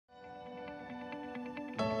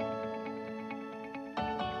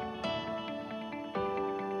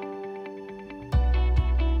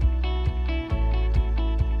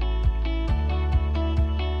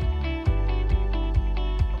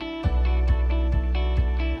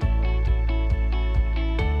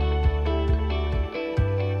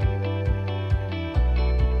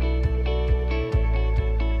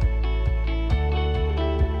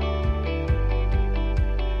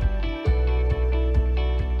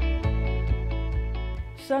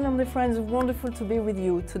Shalom, my friends, wonderful to be with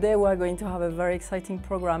you. Today we are going to have a very exciting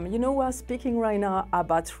program. You know, we are speaking right now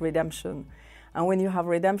about redemption. And when you have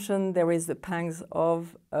redemption, there is the pangs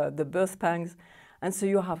of the birth pangs. And so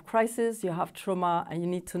you have crisis, you have trauma, and you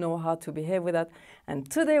need to know how to behave with that. And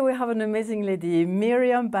today we have an amazing lady,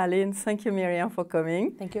 Miriam Ballin. Thank you, Miriam, for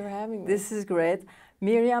coming. Thank you for having me. This is great.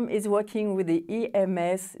 Miriam is working with the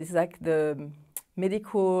EMS, it's like the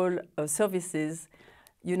medical services,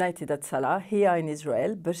 United Hatzalah here in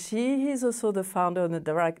Israel, but she is also the founder and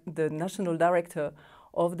the national director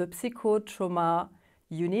of the Psychotrauma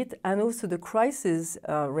unit and also the crisis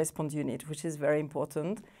response unit, which is very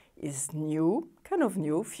important. Is new, kind of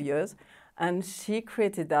new, few years, and she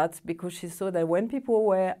created that because she saw that when people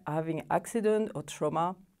were having accident or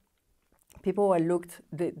trauma, people were looked,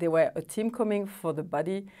 they were a team coming for the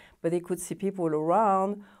body, but they could see people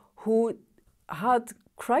around who had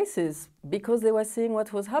crisis because they were seeing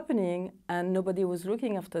what was happening and nobody was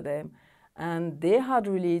looking after them. And they had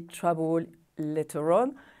really trouble later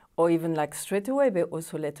on, or even like straight away, but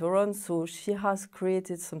also later on. So she has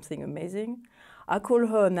created something amazing. I call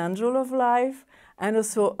her an angel of life and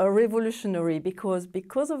also a revolutionary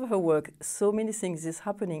because of her work, so many things is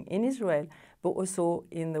happening in Israel, but also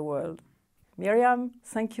in the world. Miriam,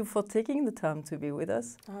 thank you for taking the time to be with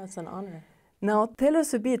us. Oh, it's an honor. Now, tell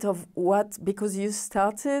us a bit of what, because you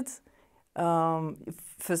started,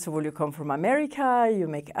 first of all, you come from America, you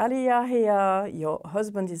make Aliyah here, your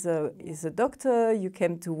husband is a doctor, you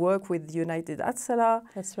came to work with United Hatzalah.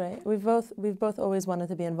 That's right. We've both always wanted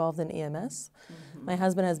to be involved in EMS. Mm-hmm. My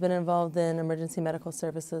husband has been involved in emergency medical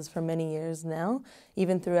services for many years now.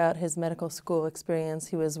 Even throughout his medical school experience,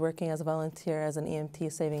 he was working as a volunteer as an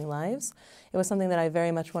EMT saving lives. It was something that I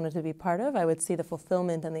very much wanted to be part of. I would see the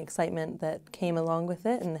fulfillment and the excitement that came along with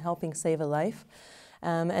it and helping save a life.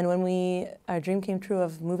 And when our dream came true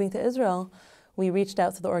of moving to Israel, we reached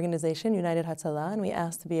out to the organization, United Hatzalah, and we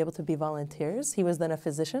asked to be able to be volunteers. He was then a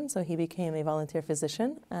physician, so he became a volunteer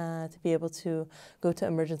physician to be able to go to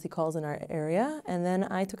emergency calls in our area. And then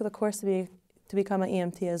I took the course to become an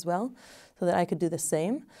EMT as well, so that I could do the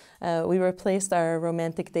same. We replaced our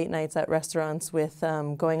romantic date nights at restaurants with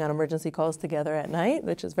going on emergency calls together at night,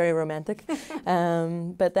 which is very romantic.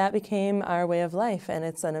 But that became our way of life, and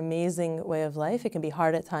it's an amazing way of life. It can be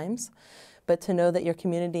hard at times, but to know that your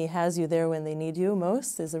community has you there when they need you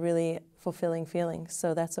most is a really fulfilling feeling.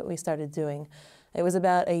 So that's what we started doing. It was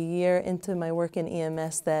about a year into my work in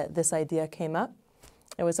EMS that this idea came up.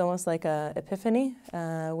 It was almost like an epiphany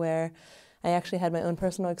where I actually had my own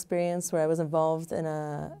personal experience where I was involved in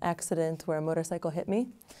an accident where a motorcycle hit me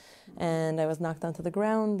and I was knocked onto the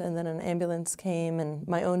ground, and then an ambulance came and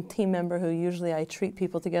my own team member who usually I treat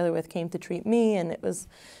people together with came to treat me, and it was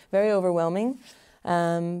very overwhelming.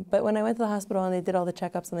 But when I went to the hospital and they did all the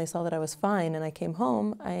checkups and they saw that I was fine and I came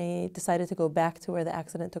home, I decided to go back to where the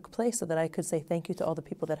accident took place so that I could say thank you to all the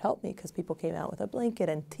people that helped me, because people came out with a blanket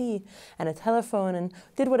and tea and a telephone and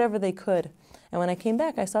did whatever they could. And when I came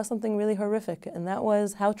back, I saw something really horrific, and that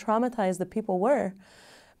was how traumatized the people were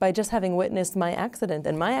by just having witnessed my accident.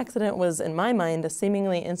 And my accident was, in my mind, a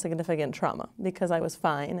seemingly insignificant trauma because I was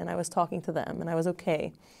fine and I was talking to them and I was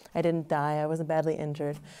okay. I didn't die, I wasn't badly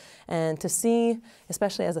injured. And to see,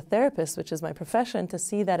 especially as a therapist, which is my profession, to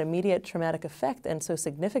see that immediate traumatic effect and so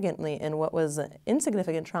significantly in what was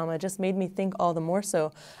insignificant trauma just made me think all the more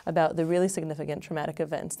so about the really significant traumatic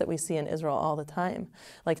events that we see in Israel all the time,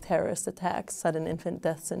 like terrorist attacks, sudden infant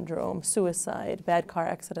death syndrome, suicide, bad car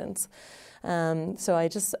accidents. So I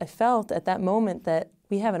felt at that moment that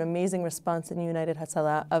we have an amazing response in United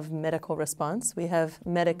Hatzalah of medical response. We have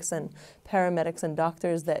medics and paramedics and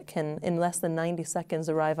doctors that can, in less than 90 seconds,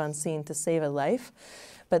 arrive on scene to save a life.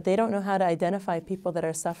 But they don't know how to identify people that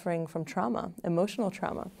are suffering from trauma, emotional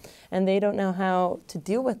trauma. And they don't know how to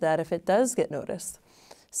deal with that if it does get noticed.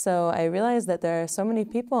 So I realized that there are so many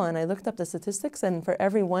people, and I looked up the statistics, and for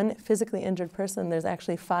every one physically injured person, there's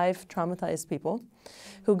actually 5 traumatized people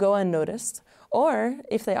who go unnoticed. Or,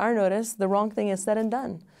 if they are noticed, the wrong thing is said and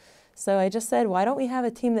done. So I just said, why don't we have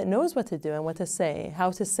a team that knows what to do and what to say,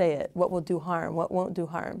 how to say it, what will do harm, what won't do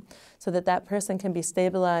harm, so that that person can be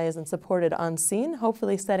stabilized and supported on scene,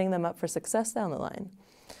 hopefully setting them up for success down the line.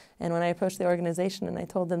 And when I approached the organization and I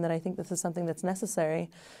told them that I think this is something that's necessary,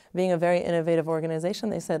 being a very innovative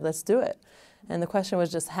organization, they said, let's do it. And the question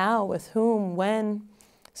was just how, with whom, when.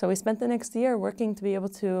 So we spent the next year working to be able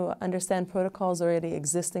to understand protocols already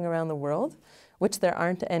existing around the world, which there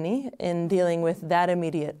aren't any in dealing with that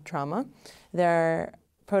immediate trauma. There are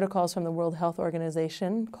protocols from the World Health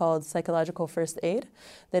Organization called psychological first aid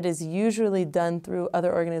that is usually done through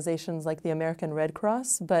other organizations like the American Red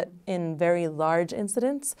Cross, but in very large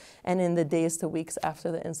incidents and in the days to weeks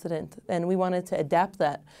after the incident. And we wanted to adapt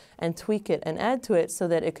that and tweak it and add to it so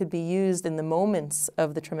that it could be used in the moments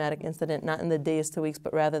of the traumatic incident, not in the days to weeks,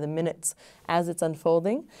 but rather the minutes as it's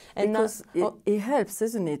unfolding. And because it helps,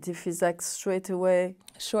 isn't it, if it's like straight away?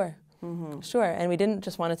 Sure. Sure, and we didn't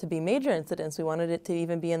just want it to be major incidents. We wanted it to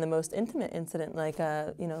even be in the most intimate incident, like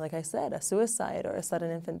like I said, a suicide or a sudden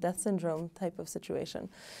infant death syndrome type of situation.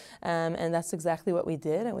 And that's exactly what we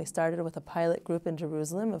did. And we started with a pilot group in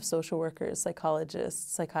Jerusalem of social workers,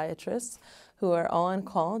 psychologists, psychiatrists, who are all on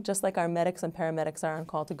call, just like our medics and paramedics are on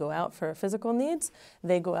call to go out for physical needs.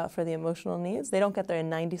 They go out for the emotional needs. They don't get there in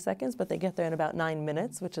 90 seconds, but they get there in about 9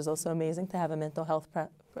 minutes, which is also amazing to have a mental health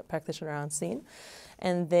practitioner on scene.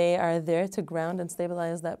 And they are there to ground and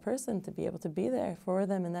stabilize that person, to be able to be there for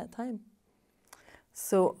them in that time.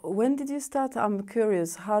 So when did you start? I'm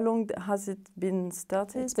curious, how long has it been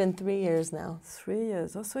started? It's been 3 years now. 3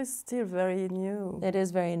 years, also it's still very new. It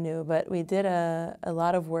is very new, but we did a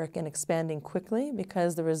lot of work in expanding quickly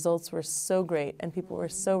because the results were so great and people were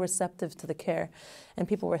so receptive to the care. And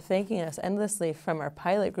people were thanking us endlessly from our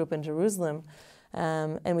pilot group in Jerusalem.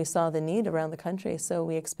 And we saw the need around the country, so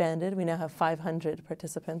we expanded. We now have 500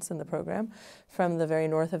 participants in the program from the very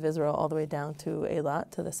north of Israel all the way down to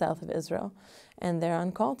Eilat, to the south of Israel. And they're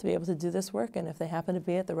on call to be able to do this work, and if they happen to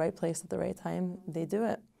be at the right place at the right time, they do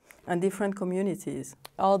it. And different communities?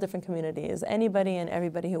 All different communities. Anybody and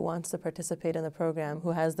everybody who wants to participate in the program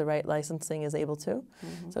who has the right licensing is able to.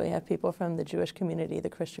 So we have people from the Jewish community,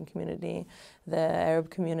 the Christian community, the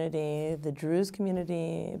Arab community, the Druze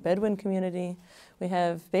community, Bedouin community. We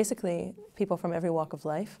have basically people from every walk of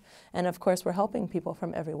life. And of course, we're helping people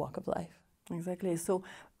from every walk of life. Exactly. So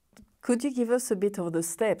could you give us a bit of the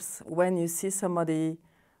steps when you see somebody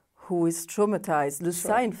who is traumatized, the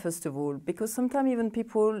sign first of all, because sometimes even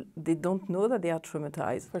people, they don't know that they are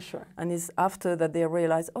traumatized. For sure. And it's after that they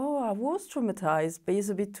realize, oh, I was traumatized, but it's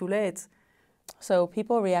a bit too late. So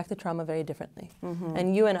people react to trauma very differently.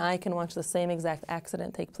 And you and I can watch the same exact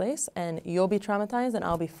accident take place and you'll be traumatized and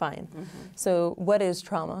I'll be fine. So what is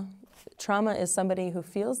trauma? Trauma is somebody who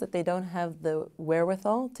feels that they don't have the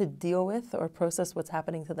wherewithal to deal with or process what's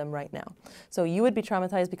happening to them right now. So you would be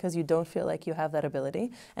traumatized because you don't feel like you have that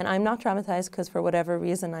ability. And I'm not traumatized because for whatever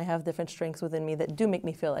reason I have different strengths within me that do make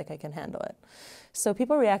me feel like I can handle it. So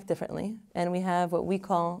people react differently. And we have what we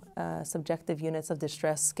call subjective units of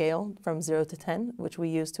distress scale from 0 to 10, which we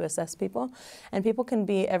use to assess people. And people can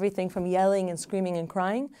be everything from yelling and screaming and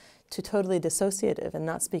crying to totally dissociative and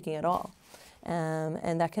not speaking at all.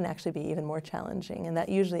 And that can actually be even more challenging. And that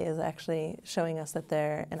usually is actually showing us that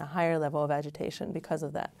they're in a higher level of agitation because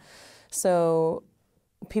of that. So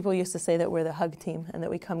people used to say that we're the hug team and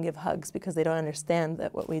that we come give hugs because they don't understand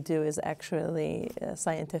that what we do is actually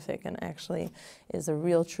scientific and actually is a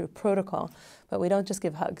real true protocol. But we don't just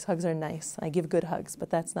give hugs. Hugs are nice. I give good hugs,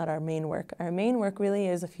 but that's not our main work. Our main work really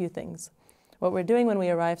is a few things. What we're doing when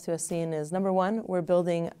we arrive to a scene is, number one, we're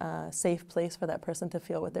building a safe place for that person to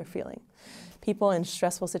feel what they're feeling. People in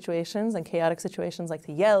stressful situations and chaotic situations like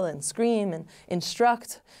to yell and scream and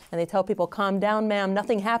instruct, and they tell people, calm down, ma'am,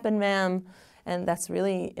 nothing happened, ma'am. And that's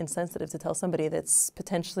really insensitive to tell somebody that's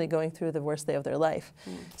potentially going through the worst day of their life.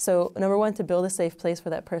 So number one, to build a safe place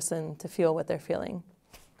for that person to feel what they're feeling.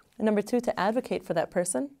 And number two, to advocate for that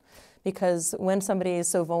person. Because when somebody is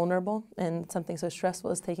so vulnerable and something so stressful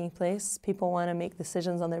is taking place, people want to make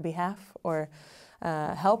decisions on their behalf or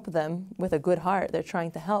help them with a good heart. They're trying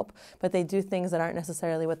to help, but they do things that aren't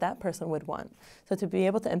necessarily what that person would want. So to be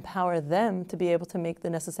able to empower them to be able to make the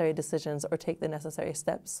necessary decisions or take the necessary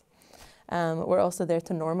steps. We're also there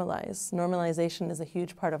to normalize. Normalization is a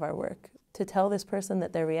huge part of our work. To tell this person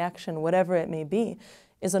that their reaction, whatever it may be,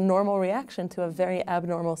 is a normal reaction to a very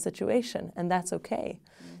abnormal situation, and that's okay.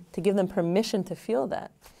 To give them permission to feel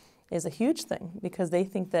that is a huge thing because they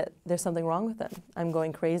think that there's something wrong with them. I'm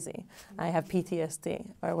going crazy. I have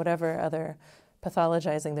PTSD or whatever other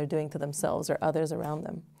pathologizing they're doing to themselves or others around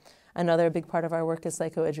them. Another big part of our work is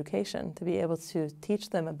psychoeducation, to be able to teach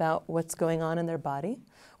them about what's going on in their body,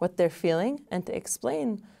 what they're feeling, and to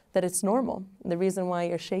explain that it's normal. The reason why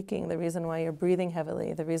you're shaking, the reason why you're breathing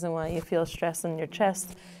heavily, the reason why you feel stress in your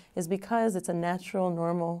chest is because it's a natural,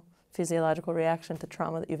 normal physiological reaction to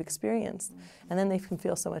trauma that you've experienced. And then they can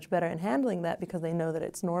feel so much better in handling that because they know that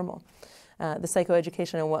it's normal. The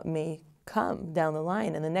psychoeducation and what may come down the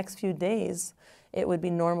line in the next few days, it would be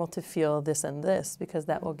normal to feel this and this because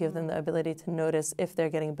that will give them the ability to notice if they're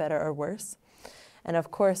getting better or worse. And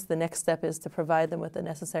of course, the next step is to provide them with the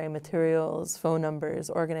necessary materials, phone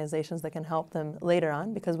numbers, organizations that can help them later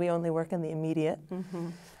on, because we only work in the immediate.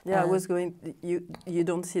 Yeah, I was going, you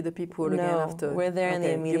don't see the people again after. No, we're there in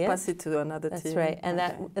the immediate. You pass it to another team. That's right. And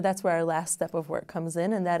that's where our last step of work comes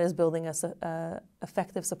in, and that is building a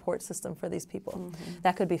effective support system for these people.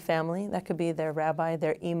 That could be family, that could be their rabbi,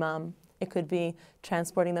 their imam. It could be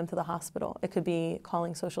transporting them to the hospital. It could be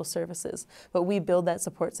calling social services. But we build that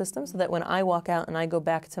support system so that when I walk out and I go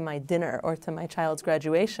back to my dinner or to my child's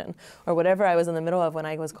graduation or whatever I was in the middle of when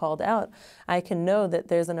I was called out, I can know that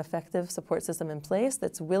there's an effective support system in place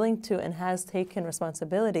that's willing to and has taken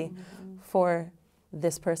responsibility for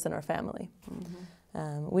this person or family.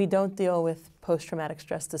 We don't deal with post-traumatic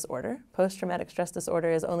stress disorder. Post-traumatic stress disorder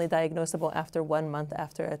is only diagnosable after 1 month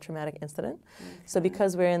after a traumatic incident. So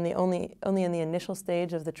because we're in the only in the initial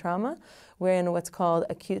stage of the trauma, we're in what's called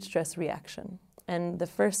acute stress reaction. And the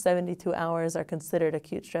first 72 hours are considered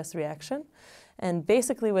acute stress reaction. And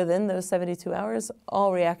basically within those 72 hours,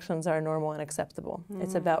 all reactions are normal and acceptable.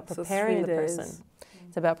 It's about preparing the person.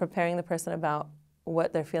 It's about preparing the person about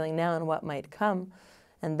what they're feeling now and what might come.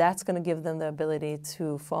 And that's going to give them the ability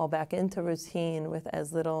to fall back into routine with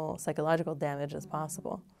as little psychological damage as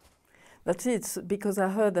possible. That's it, because I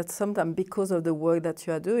heard that sometimes because of the work that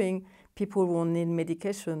you are doing, people won't need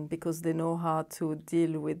medication because they know how to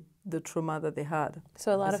deal with the trauma that they had.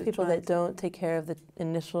 So a lot of people that don't take care of the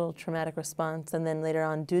initial traumatic response and then later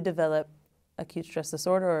on do develop acute stress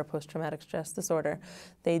disorder or post-traumatic stress disorder,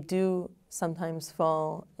 they do sometimes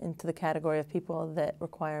fall into the category of people that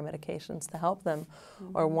require medications to help them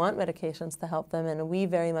or want medications to help them. And we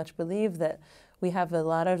very much believe that we have a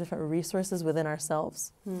lot of different resources within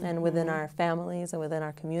ourselves and within our families and within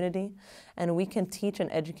our community. And we can teach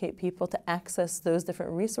and educate people to access those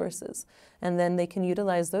different resources. And then they can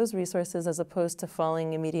utilize those resources as opposed to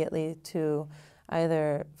falling immediately to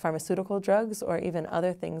either pharmaceutical drugs or even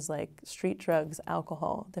other things like street drugs,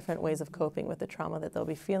 alcohol, different ways of coping with the trauma that they'll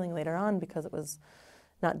be feeling later on because it was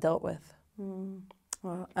not dealt with.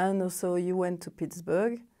 Well, and also you went to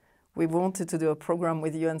Pittsburgh. We wanted to do a program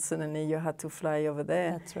with you and suddenly you had to fly over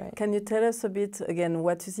there. That's right. Can you tell us a bit again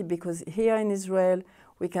what you see? Because here in Israel,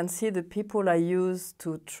 we can see the people are used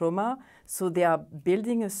to trauma, so they are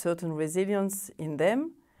building a certain resilience in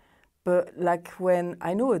them. But like when,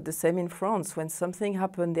 I know the same in France, when something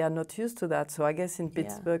happened, they are not used to that. So I guess in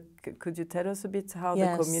Pittsburgh, could you tell us a bit how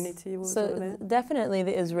the community was over there? Definitely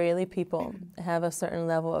the Israeli people have a certain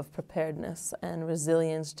level of preparedness and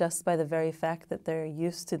resilience just by the very fact that they're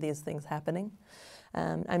used to these things happening.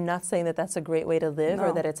 I'm not saying that that's a great way to live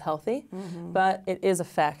or that it's healthy, but it is a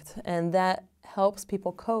fact. And that helps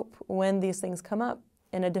people cope when these things come up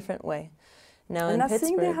in a different way. Now and in I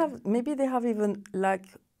Pittsburgh, think maybe they have even like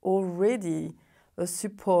already a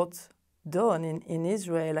support done in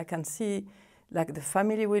Israel. I can see like the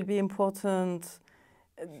family will be important,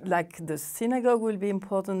 like the synagogue will be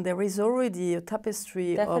important. There is already a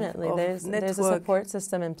tapestry of there's a support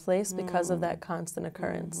system in place because of that constant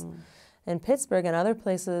occurrence. In Pittsburgh and other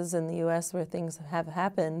places in the U.S. where things have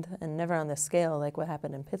happened, and never on this scale like what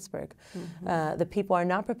happened in Pittsburgh, the people are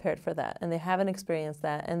not prepared for that, and they haven't experienced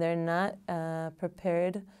that, and they're not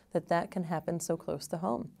prepared that that can happen so close to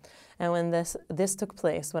home. And when this took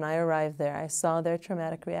place, when I arrived there, I saw their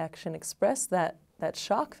traumatic reaction express that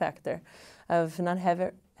shock factor of not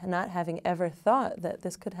having ever thought that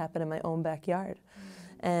this could happen in my own backyard.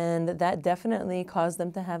 And that definitely caused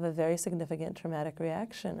them to have a very significant traumatic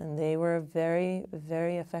reaction, and they were very,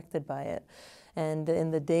 very affected by it. And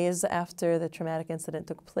in the days after the traumatic incident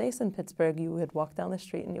took place in Pittsburgh, you would walk down the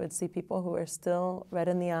street and you would see people who were still red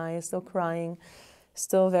in the eyes, still crying,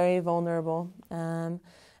 still very vulnerable. And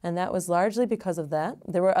that was largely because of that.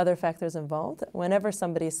 There were other factors involved. Whenever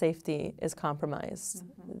somebody's safety is compromised,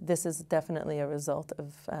 this is definitely a result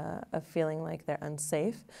of feeling like they're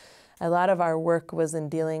unsafe. A lot of our work was in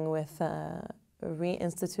dealing with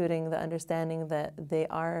reinstituting the understanding that they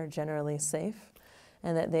are generally safe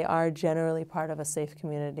and that they are generally part of a safe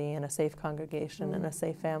community and a safe congregation and a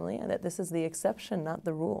safe family, and that this is the exception, not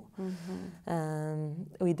the rule.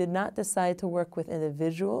 We did not decide to work with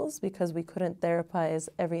individuals because we couldn't therapize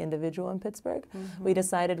every individual in Pittsburgh. We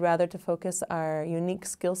decided rather to focus our unique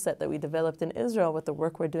skill set that we developed in Israel with the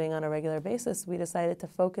work we're doing on a regular basis. We decided to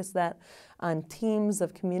focus that on teams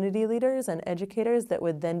of community leaders and educators that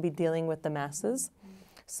would then be dealing with the masses.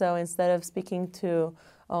 So instead of speaking to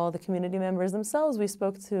all the community members themselves, we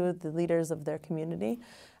spoke to the leaders of their community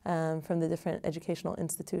from the different educational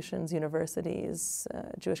institutions, universities,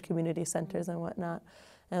 Jewish community centers and whatnot.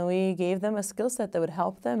 And we gave them a skill set that would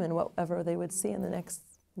help them in whatever they would see in the next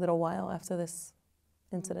little while after this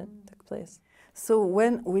incident took place. So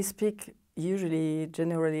when we speak usually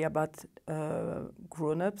generally about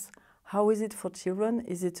grown-ups, how is it for children?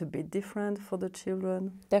 Is it a bit different for the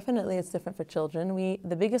children? Definitely it's different for children.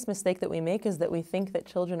 The biggest mistake that we make is that we think that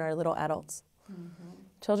children are little adults.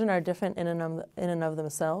 Children are different in and of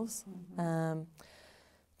themselves.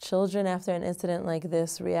 Children after an incident like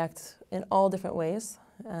this react in all different ways.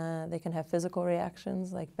 They can have physical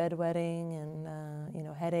reactions like bedwetting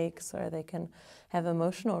and headaches, or they can have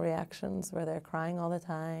emotional reactions where they're crying all the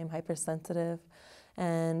time, hypersensitive.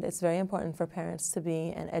 And it's very important for parents to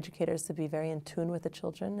be, and educators to be, very in tune with the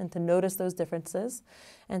children and to notice those differences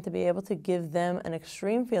and to be able to give them an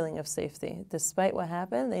extreme feeling of safety. Despite what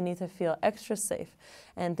happened, they need to feel extra safe,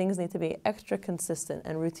 and things need to be extra consistent,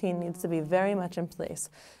 and routine needs to be very much in place.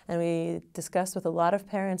 And we discussed with a lot of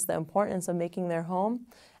parents the importance of making their home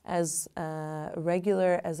as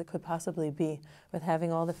regular as it could possibly be, with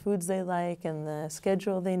having all the foods they like and the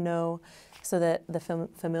schedule they know, so that the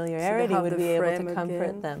familiarity would be able to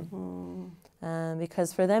comfort them.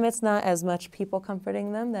 Because for them it's not as much people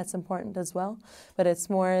comforting them, that's important as well, but it's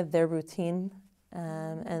more their routine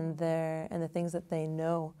and the things that they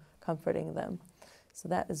know comforting them. So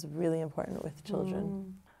that is really important with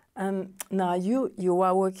children. Now you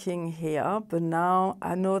are working here, but now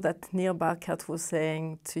I know that Nir Barkat was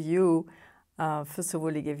saying to you, first of all,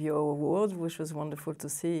 he gave you an award, which was wonderful to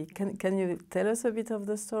see. Can you tell us a bit of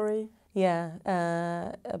the story? Yeah,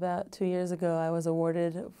 about 2 years ago I was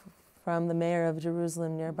awarded from the mayor of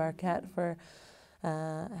Jerusalem, Nir Barkat, for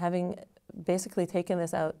having basically taken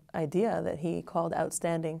this idea that he called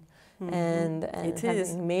outstanding and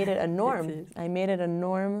having made it a norm. I made it a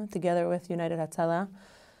norm together with United Hatzalah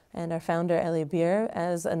and our founder Eli Bir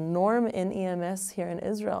as a norm in EMS here in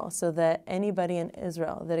Israel, so that anybody in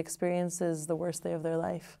Israel that experiences the worst day of their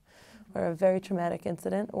life or a very traumatic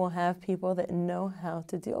incident will have people that know how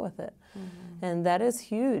to deal with it. And that is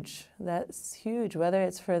huge. That's huge, whether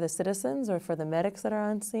it's for the citizens or for the medics that are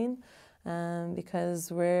on scene,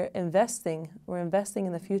 because we're investing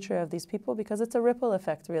in the future of these people, because it's a ripple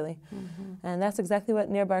effect, really. And that's exactly what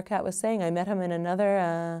Nir Barkat was saying. I met him in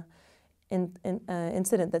another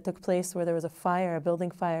incident that took place where there was a fire, a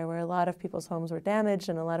building fire, where a lot of people's homes were damaged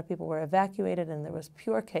and a lot of people were evacuated, and there was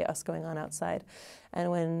pure chaos going on outside.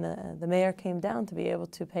 And when the mayor came down to be able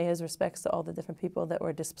to pay his respects to all the different people that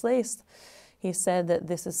were displaced, he said that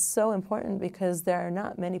this is so important because there are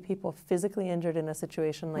not many people physically injured in a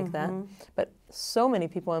situation like that, but so many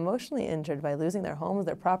people emotionally injured by losing their homes,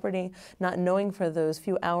 their property, not knowing for those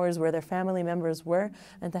few hours where their family members were,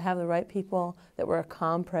 and to have the right people that were a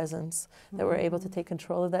calm presence, that were able to take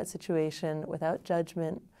control of that situation without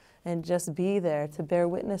judgment, and just be there to bear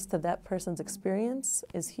witness to that person's experience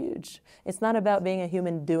is huge. It's not about being a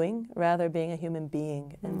human doing, rather being a human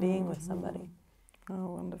being and being with somebody.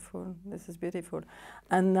 Oh, wonderful. This is beautiful.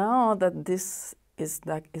 And now that this is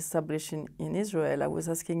like established in Israel, I was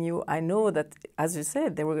asking you, I know that, as you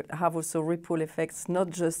said, they will have also ripple effects,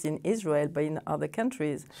 not just in Israel, but in other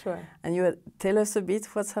countries. Sure. And you tell us a bit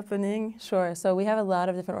what's happening? Sure. So we have a lot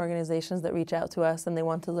of different organizations that reach out to us and they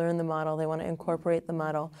want to learn the model, they want to incorporate the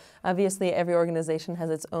model. Obviously, every organization has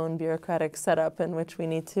its own bureaucratic setup in which we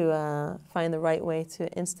need to find the right way to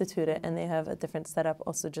institute it, and they have a different setup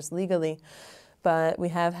also just legally. But we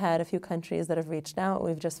have had a few countries that have reached out.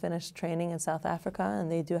 We've just finished training in South Africa,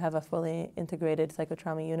 and they do have a fully integrated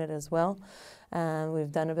psychotrauma unit as well.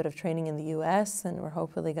 We've done a bit of training in the U.S., and we're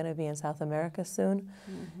hopefully going to be in South America soon.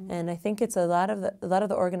 And I think it's a lot of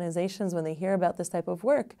the organizations, when they hear about this type of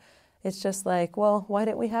work, it's just like, well, why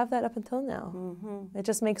didn't we have that up until now? It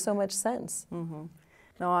just makes so much sense.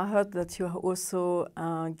 Now, I heard that you also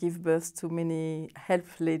give birth to many, help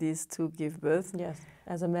ladies to give birth. Yes,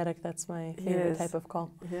 as a medic, that's my favorite type of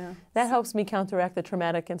call. Yeah. That helps me counteract the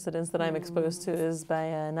traumatic incidents that I'm exposed to, is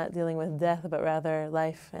by not dealing with death, but rather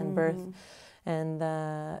life and birth. And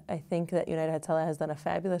I think that United Hatzalah has done a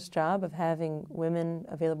fabulous job of having women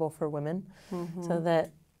available for women, so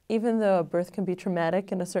that even though a birth can be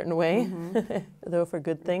traumatic in a certain way, though for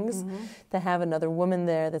good things, to have another woman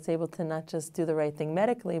there that's able to not just do the right thing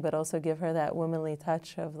medically, but also give her that womanly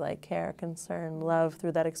touch of like care, concern, love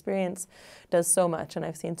through that experience does so much. And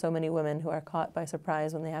I've seen so many women who are caught by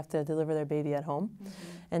surprise when they have to deliver their baby at home.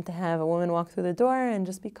 And to have a woman walk through the door and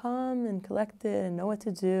just be calm and collected and know what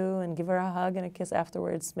to do and give her a hug and a kiss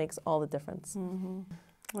afterwards makes all the difference.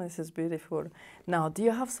 This is beautiful. Now, do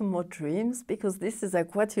you have some more dreams? Because this is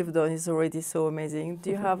like what you've done is already so amazing. Do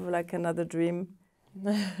you have like another dream?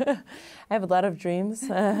 I have a lot of dreams.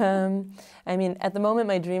 I mean, at the moment,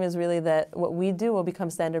 my dream is really that what we do will become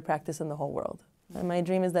standard practice in the whole world. And my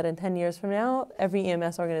dream is that in 10 years from now, every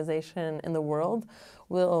EMS organization in the world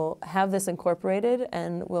will have this incorporated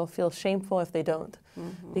and will feel shameful if they don't.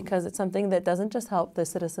 Because it's something that doesn't just help the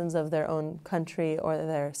citizens of their own country or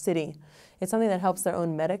their city. It's something that helps their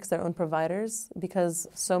own medics, their own providers, because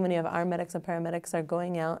so many of our medics and paramedics are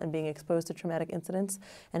going out and being exposed to traumatic incidents.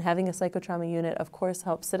 And having a psychotrauma unit, of course,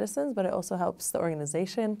 helps citizens, but it also helps the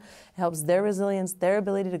organization. It helps their resilience, their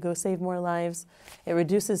ability to go save more lives. It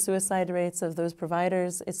reduces suicide rates of those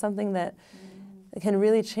providers. It's something that can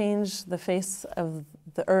really change the face of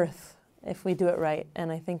the earth if we do it right.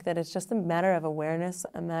 And I think that it's just a matter of awareness,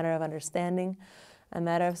 a matter of understanding, a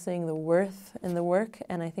matter of seeing the worth in the work,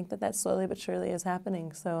 and I think that that slowly but surely is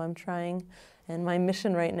happening. So I'm trying, and my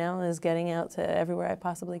mission right now is getting out to everywhere I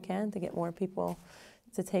possibly can to get more people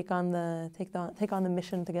to take on the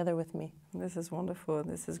mission together with me. This is wonderful.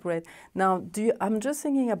 This is great. Now, I'm just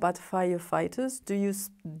thinking about firefighters. Do you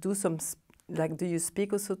do some do you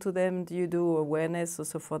speak also to them? Do you do awareness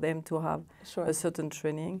also for them to have a certain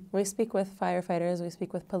training? We speak with firefighters, we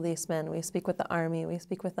speak with policemen, we speak with the army, we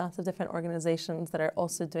speak with lots of different organizations that are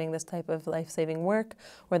also doing this type of life-saving work,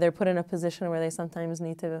 where they're put in a position where they sometimes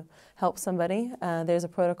need to help somebody. There's a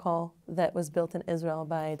protocol that was built in Israel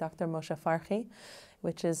by Dr. Moshe Farhi,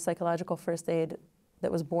 which is psychological first aid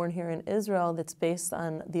that was born here in Israel, that's based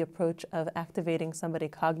on the approach of activating somebody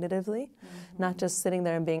cognitively, not just sitting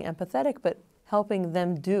there and being empathetic, but helping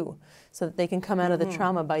them do so that they can come out of the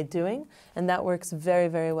trauma by doing. And that works very,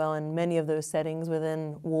 very well in many of those settings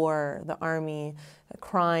within war, the army,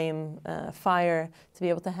 crime, fire, to be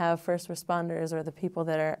able to have first responders or the people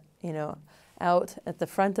that are, out at the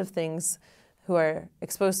front of things who are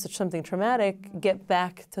exposed to something traumatic, get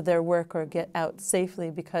back to their work or get out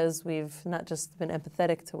safely, because we've not just been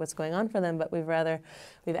empathetic to what's going on for them, but we've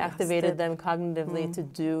activated them cognitively to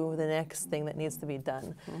do the next thing that needs to be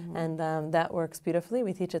done. And that works beautifully.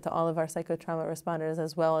 We teach it to all of our psychotrauma responders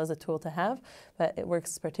as well as a tool to have, but it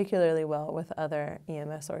works particularly well with other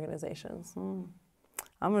EMS organizations.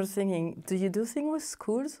 I'm just thinking, do you do things with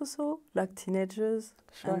schools also, like teenagers?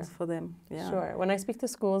 Sure. And for them, yeah. Sure. When I speak to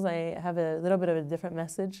schools, I have a little bit of a different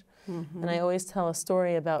message. And I always tell a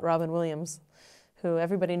story about Robin Williams, who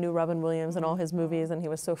everybody knew Robin Williams and all his movies, and he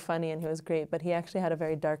was so funny and he was great, but he actually had a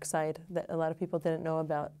very dark side that a lot of people didn't know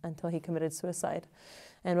about until he committed suicide.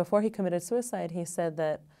 And before he committed suicide, he said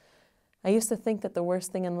that, I used to think that the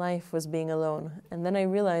worst thing in life was being alone. And then I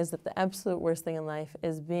realized that the absolute worst thing in life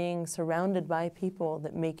is being surrounded by people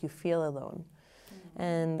that make you feel alone.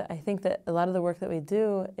 And I think that a lot of the work that we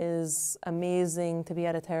do is amazing, to be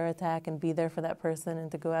at a terror attack and be there for that person,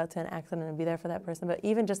 and to go out to an accident and be there for that person. But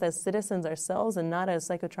even just as citizens ourselves and not as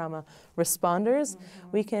psychotrauma responders,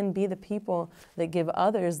 we can be the people that give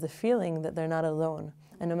others the feeling that they're not alone.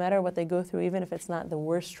 And no matter what they go through, even if it's not the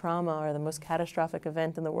worst trauma or the most catastrophic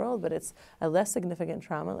event in the world, but it's a less significant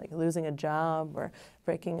trauma, like losing a job or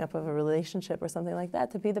breaking up of a relationship or something like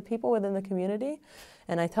that, to be the people within the community.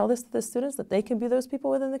 And I tell this to the students, that they can be those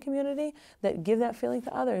people within the community that give that feeling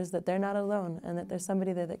to others, that they're not alone and that there's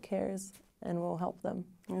somebody there that cares and will help them.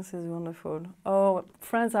 This is wonderful. Oh,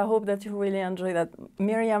 friends, I hope that you really enjoy that.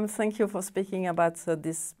 Miriam, thank you for speaking about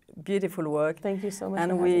this beautiful work. Thank you so much.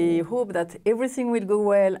 And we hope that everything will go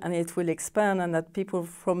well and it will expand, and that people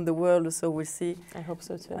from the world also will see. I hope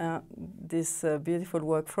so too. This beautiful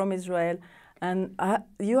work from Israel. And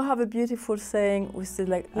you have a beautiful saying, which is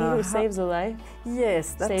like, he who saves a life,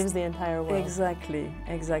 yes, saves the entire world. Exactly,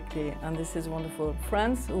 exactly. And this is wonderful.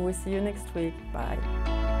 Friends, we will see you next week. Bye.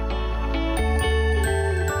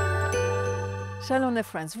 Shalom,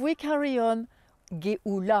 friends. We carry on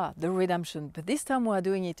Geula, the redemption, but this time we are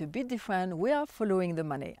doing it a bit different. We are following the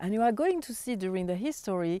money, and you are going to see during the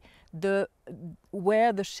history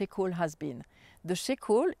where the shekel has been. The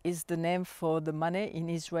shekel is the name for the money in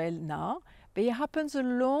Israel now, but it happens a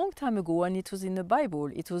long time ago, and it was in the Bible.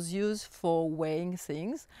 It was used for weighing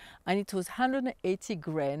things, and it was 180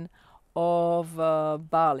 grain of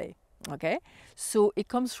barley. Okay, so it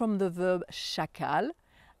comes from the verb shakal,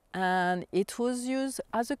 and it was used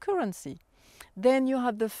as a currency. Then you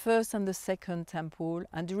have the first and the second temple,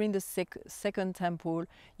 and during the second temple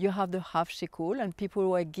you have the half shekel, and people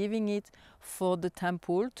were giving it for the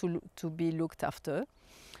temple to be looked after.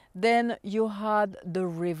 Then you had the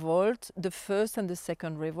revolt, the first and the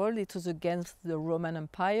second revolt. It was against the Roman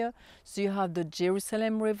Empire. So you have the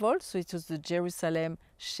Jerusalem revolt, so it was the Jerusalem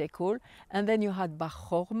shekel. And then you had Bar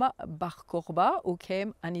Korba who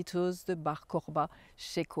came, and it was the Bar Korba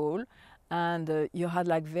shekel. And you had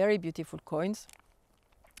like very beautiful coins.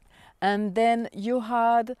 And then you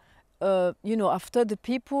had you know, after the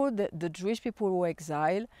people, the Jewish people were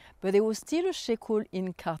exiled, but there was still a shekel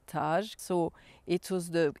in Carthage, so it was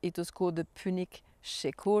called the Punic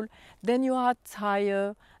shekel. Then you had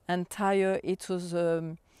Tyre, and Tyre it was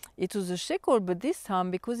a shekel, but this time,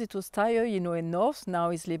 because it was Tyre, you know, in north, now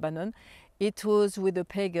is Lebanon, it was with a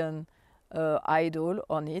pagan idol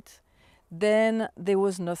on it. Then there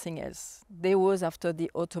was nothing else. There was, after the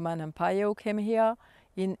Ottoman Empire who came here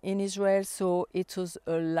in Israel, so it was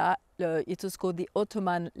it was called the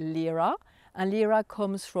Ottoman lira, and lira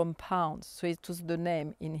comes from pounds, so it was the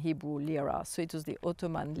name in Hebrew, lira, so it was the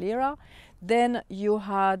Ottoman lira. Then you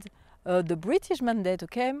had the British mandate who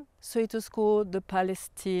came, so it was called the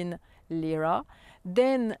Palestine lira.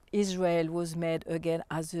 Then Israel was made again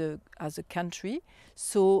as a country,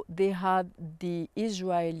 so they had the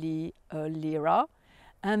Israeli lira.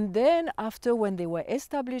 And then after, when they were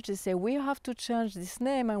established, they said, we have to change this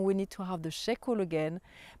name and we need to have the shekel again.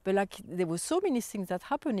 But like there were so many things that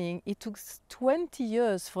happening, it took 20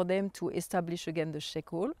 years for them to establish again the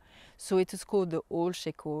shekel. So it is called the old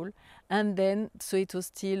shekel. And then, so it was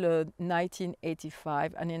still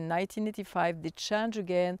 1985. And in 1985, they changed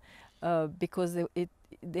again because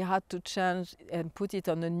they had to change and put it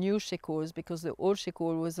on the new shekels, because the old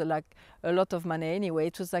shekel was like a lot of money anyway.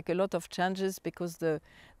 It was like a lot of changes because the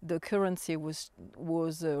currency was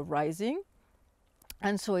rising,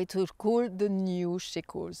 and so it was called the new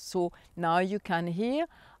shekels. So now you can hear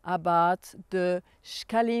about the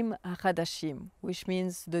shkalim hadashim, which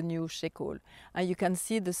means the new shekel, and you can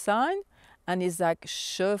see the sign, and it's like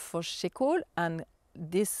sh for shekel and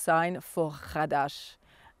this sign for hadash.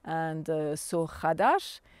 And so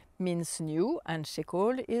Hadash means new, and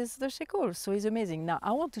shekel is the shekel. So it's amazing. Now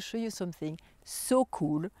I want to show you something so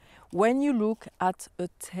cool. When you look at a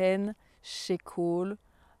 10 shekel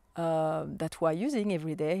that we're using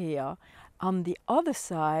every day here, on the other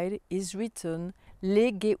side is written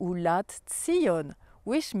Le Geulat Zion,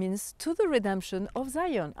 which means to the redemption of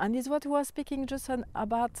Zion. And it's what we are speaking just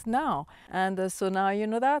about now. And so now you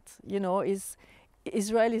know that, you know,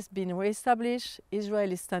 Israel is being reestablished,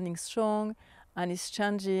 Israel is standing strong, and is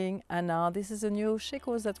changing, and now this is a new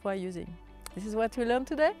shekels that we're using. This is what we learned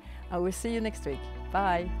today. I will see you next week.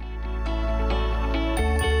 Bye.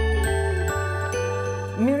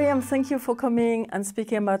 Miriam, thank you for coming and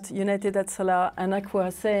speaking about United Hatzalah. And like we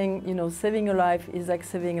are saying, you know, saving a life is like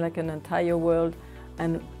saving like an entire world,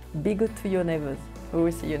 and be good to your neighbors. We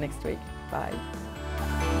will see you next week. Bye.